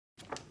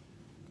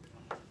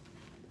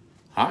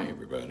Hi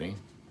everybody,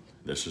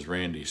 this is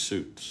Randy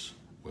Suits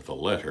with a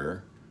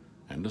letter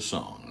and a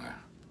song.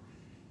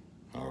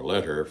 Our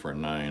letter for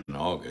 9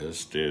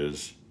 August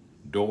is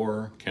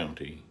Door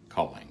County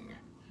Calling.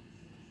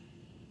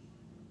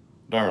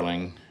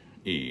 Darling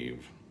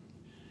Eve,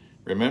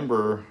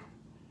 remember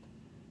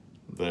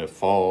the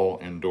fall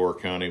in Door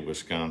County,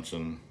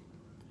 Wisconsin?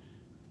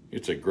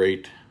 It's a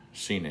great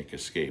scenic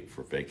escape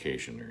for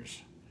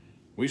vacationers.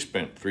 We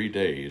spent 3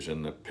 days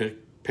in the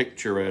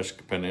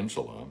picturesque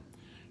peninsula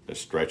that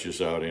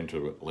stretches out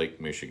into Lake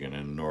Michigan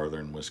and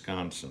northern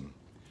Wisconsin.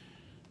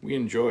 We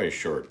enjoy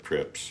short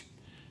trips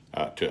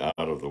to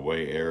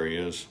out-of-the-way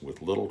areas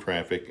with little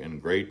traffic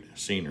and great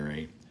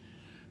scenery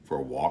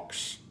for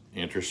walks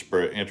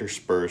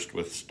interspersed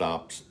with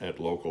stops at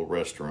local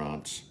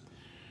restaurants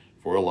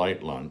for a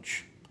light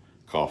lunch,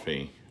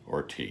 coffee,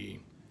 or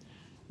tea.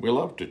 We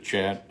love to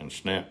chat and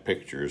snap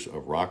pictures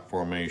of rock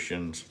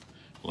formations,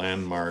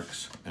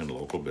 landmarks, and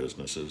local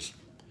businesses.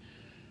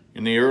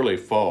 In the early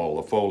fall,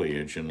 the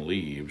foliage and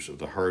leaves of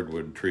the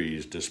hardwood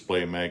trees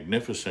display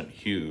magnificent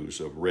hues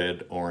of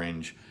red,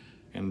 orange,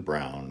 and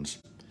browns,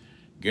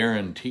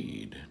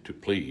 guaranteed to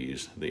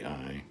please the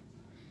eye.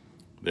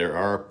 There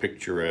are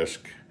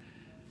picturesque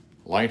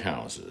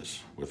lighthouses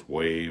with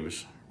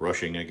waves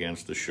rushing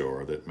against the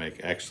shore that make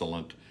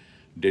excellent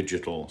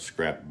digital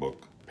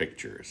scrapbook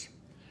pictures.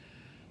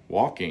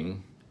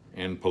 Walking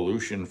and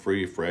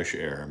pollution-free fresh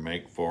air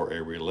make for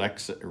a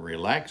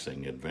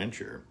relaxing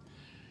adventure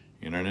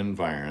in an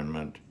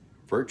environment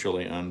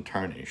virtually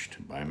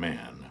untarnished by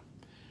man.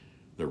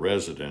 The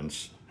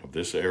residents of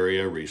this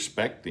area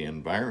respect the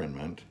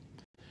environment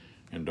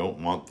and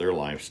don't want their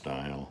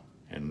lifestyle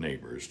and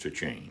neighbors to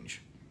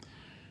change.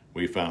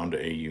 We found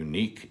a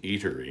unique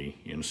eatery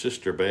in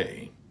Sister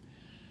Bay,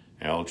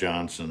 Al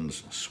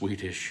Johnson's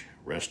Swedish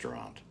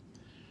restaurant,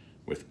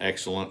 with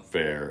excellent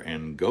fare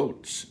and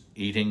goats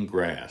eating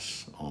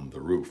grass on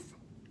the roof.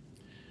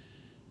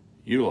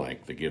 You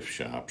like the gift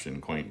shops in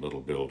quaint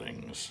little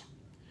buildings.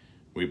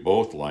 We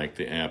both like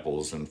the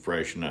apples and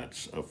fresh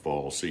nuts of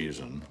fall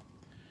season.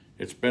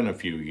 It's been a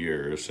few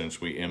years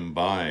since we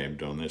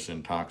imbibed on this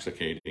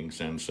intoxicating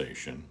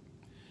sensation.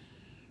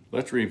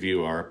 Let's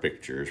review our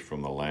pictures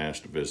from the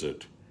last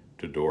visit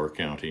to Door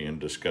County and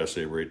discuss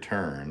a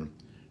return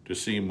to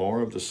see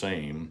more of the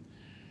same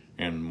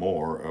and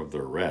more of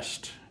the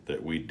rest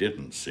that we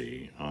didn't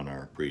see on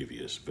our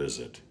previous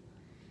visit.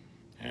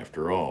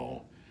 After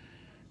all,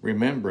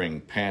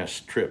 remembering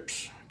past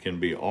trips can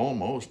be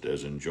almost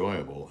as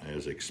enjoyable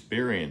as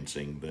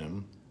experiencing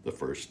them the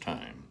first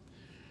time.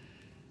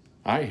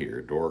 I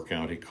hear Door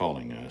County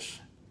calling us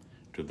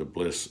to the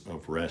bliss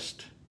of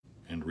rest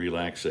and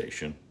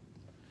relaxation.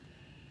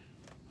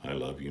 I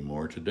love you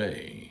more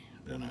today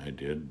than I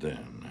did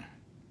then.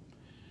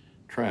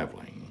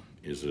 Traveling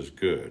is as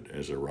good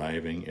as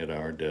arriving at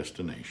our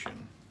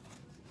destination.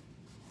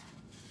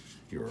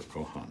 Your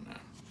Kohana.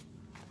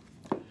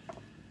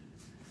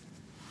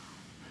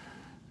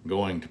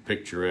 Going to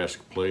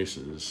picturesque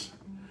places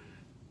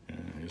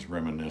is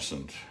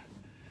reminiscent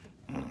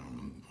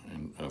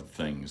of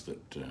things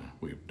that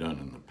we've done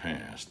in the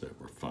past that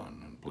were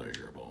fun and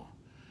pleasurable.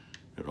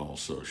 It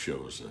also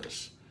shows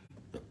us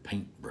the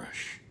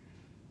paintbrush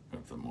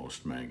of the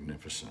most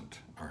magnificent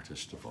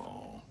artist of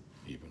all,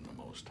 even the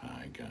Most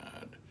High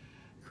God,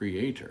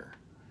 creator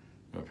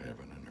of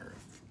heaven and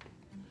earth.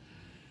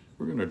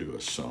 We're going to do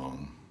a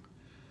song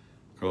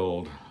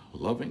called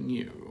Loving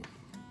You.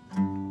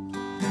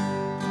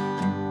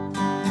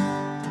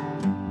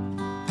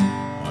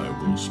 I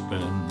will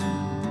spend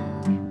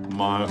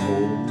my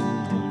whole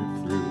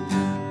life through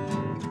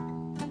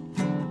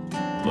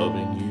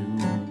loving you,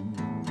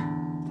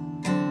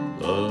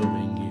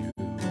 loving you.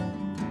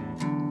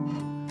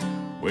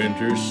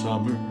 Winter,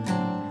 summer,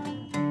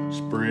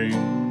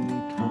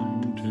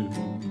 springtime too.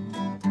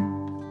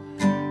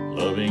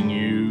 Loving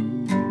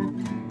you,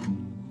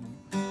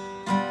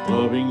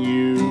 loving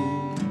you.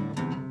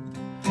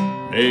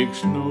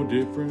 Makes no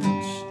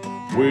difference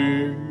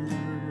where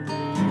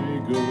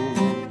I go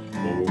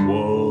or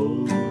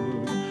what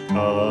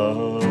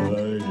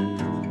I do.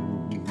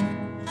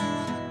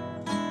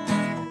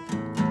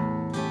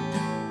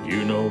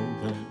 You know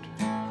that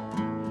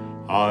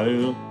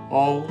I'll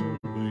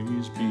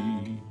always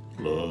be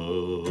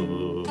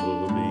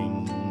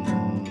loving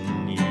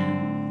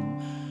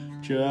you,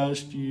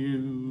 just you,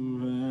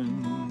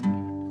 and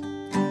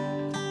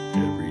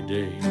every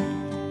day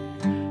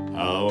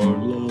our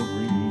love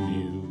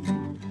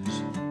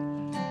renews.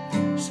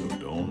 So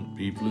don't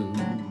be blue,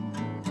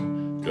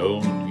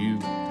 don't you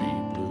be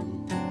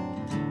blue.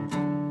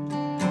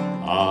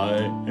 I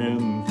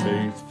am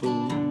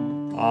faithful,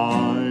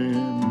 I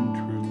am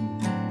true,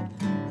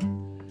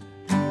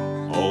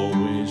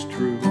 always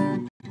true,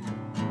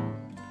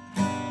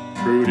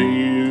 true to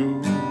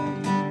you.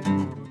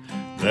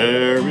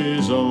 There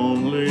is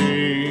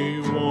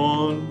only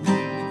one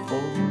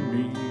for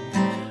me,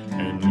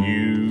 and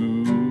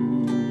you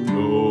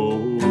know.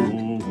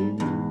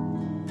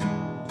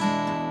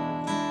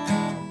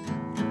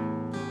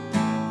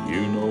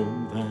 You know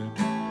that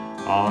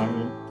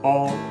I'll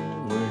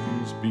always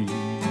always be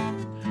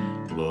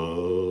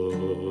loving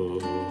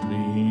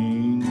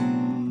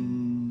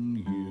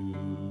you.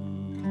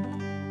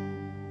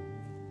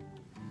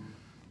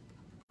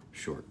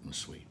 Short and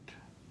sweet.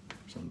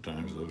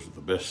 Sometimes those are the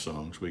best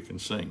songs we can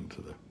sing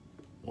to the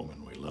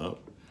woman we love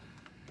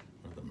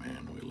or the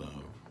man we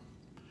love.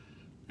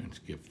 And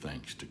give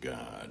thanks to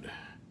God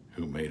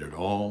who made it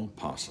all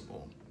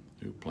possible,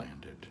 who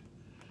planned it.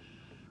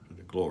 For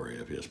the glory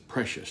of his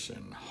precious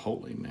and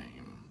holy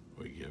name,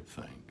 we give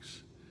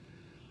thanks.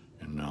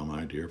 And now,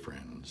 my dear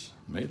friends,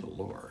 may the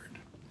Lord,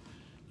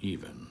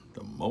 even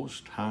the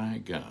Most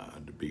High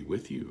God, be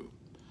with you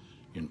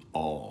in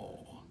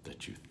all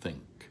that you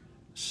think,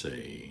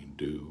 say,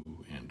 do,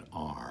 and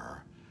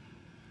are.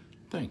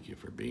 Thank you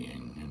for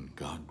being, and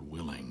God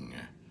willing,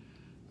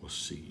 we'll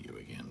see you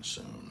again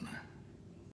soon.